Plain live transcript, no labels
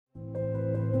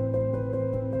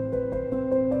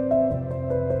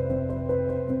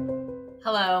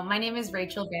Hello, my name is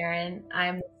Rachel Barron.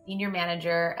 I'm the Senior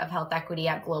Manager of Health Equity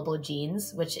at Global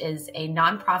Genes, which is a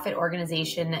nonprofit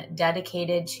organization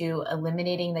dedicated to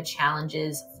eliminating the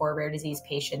challenges for rare disease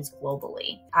patients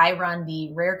globally. I run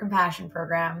the Rare Compassion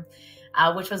Program,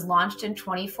 which was launched in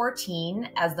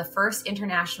 2014 as the first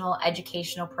international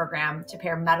educational program to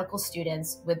pair medical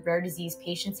students with rare disease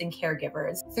patients and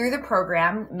caregivers. Through the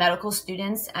program, medical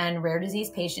students and rare disease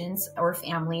patients or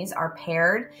families are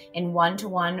paired in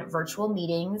one-to-one virtual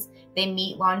meetings. They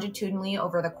meet longitudinally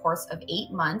over the course of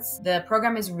 8 months. The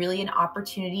program is really an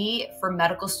opportunity for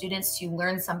medical students to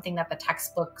learn something that the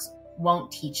textbooks won't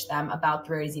teach them about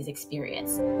the rare disease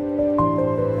experience.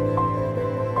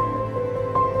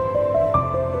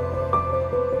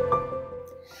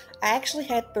 I actually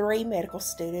had 3 medical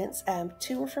students.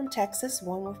 2 were from Texas,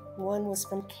 one was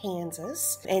from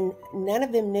Kansas, and none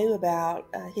of them knew about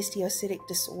histiocytic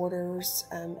disorders,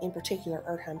 in particular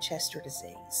Erdheim-Chester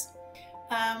disease.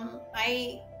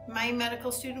 My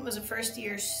medical student was a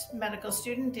first-year medical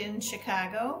student in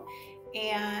Chicago,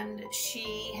 and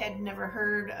she had never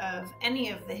heard of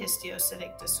any of the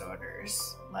histiocytic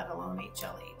disorders, let alone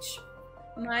HLH.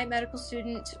 My medical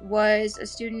student was a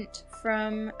student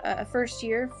from a first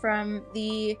year from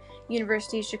the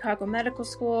University of Chicago Medical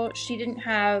School. She didn't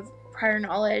have prior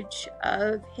knowledge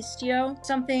of histio,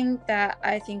 something that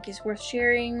I think is worth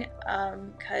sharing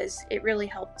because it really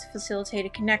helped facilitate a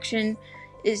connection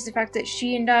is the fact that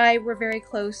she and I were very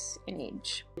close in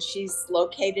age. She's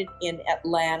located in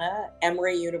Atlanta,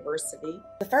 Emory University.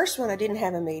 The first one I didn't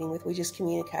have a meeting with, we just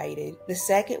communicated. The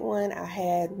second one I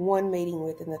had 1 meeting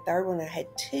with, and the third one I had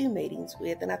 2 meetings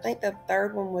with, and I think the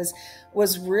third one was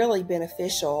really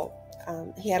beneficial.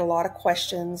 He had a lot of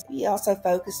questions. He also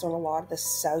focused on a lot of the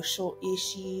social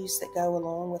issues that go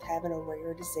along with having a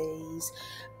rare disease,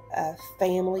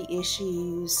 family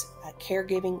issues,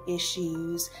 caregiving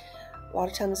issues. A lot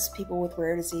of times people with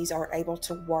rare disease aren't able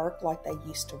to work like they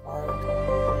used to work.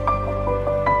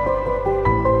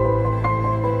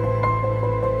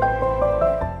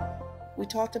 We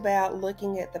talked about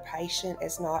looking at the patient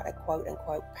as not a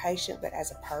quote-unquote patient, but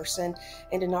as a person,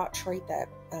 and to not treat that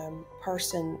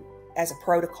person as a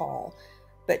protocol,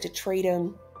 but to treat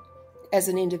them as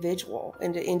an individual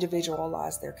and to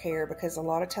individualize their care, because a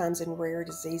lot of times in rare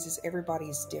diseases,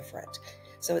 everybody's different.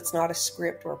 So it's not a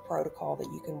script or a protocol that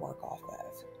you can work off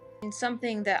of. And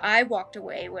something that I walked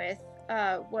away with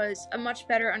was a much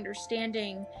better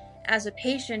understanding as a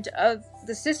patient of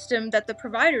the system that the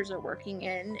providers are working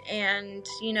in, and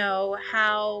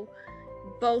how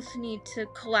both need to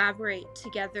collaborate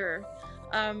together,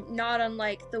 not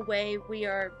unlike the way we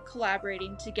are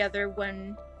collaborating together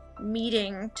when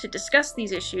meeting to discuss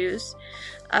these issues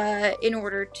in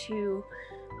order to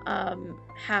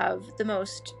have the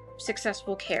most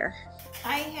successful care.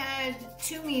 I had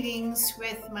 2 meetings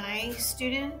with my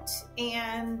student,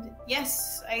 and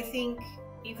yes, I think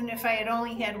even if I had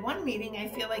only had 1 meeting, I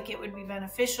feel like it would be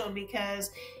beneficial,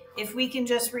 because if we can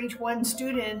just reach 1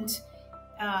 student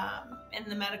in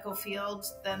the medical field,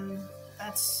 then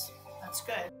that's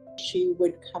good. She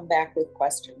would come back with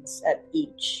questions at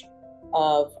each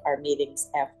of our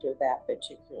meetings after that,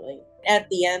 particularly. At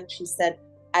the end, she said,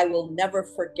 "I will never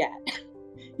forget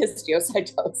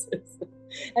histiocytosis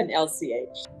and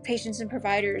LCH." Patients and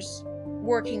providers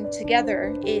working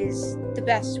together is the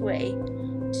best way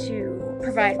to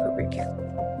provide appropriate care.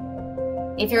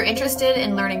 If you're interested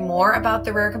in learning more about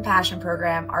the Rare Compassion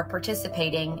Program or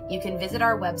participating, you can visit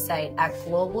our website at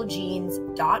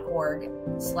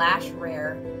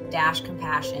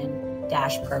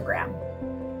globalgenes.org/rare-compassion-program.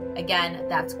 Again,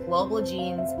 that's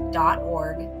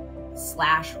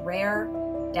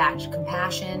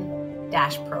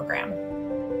globalgenes.org/rare-compassion-program.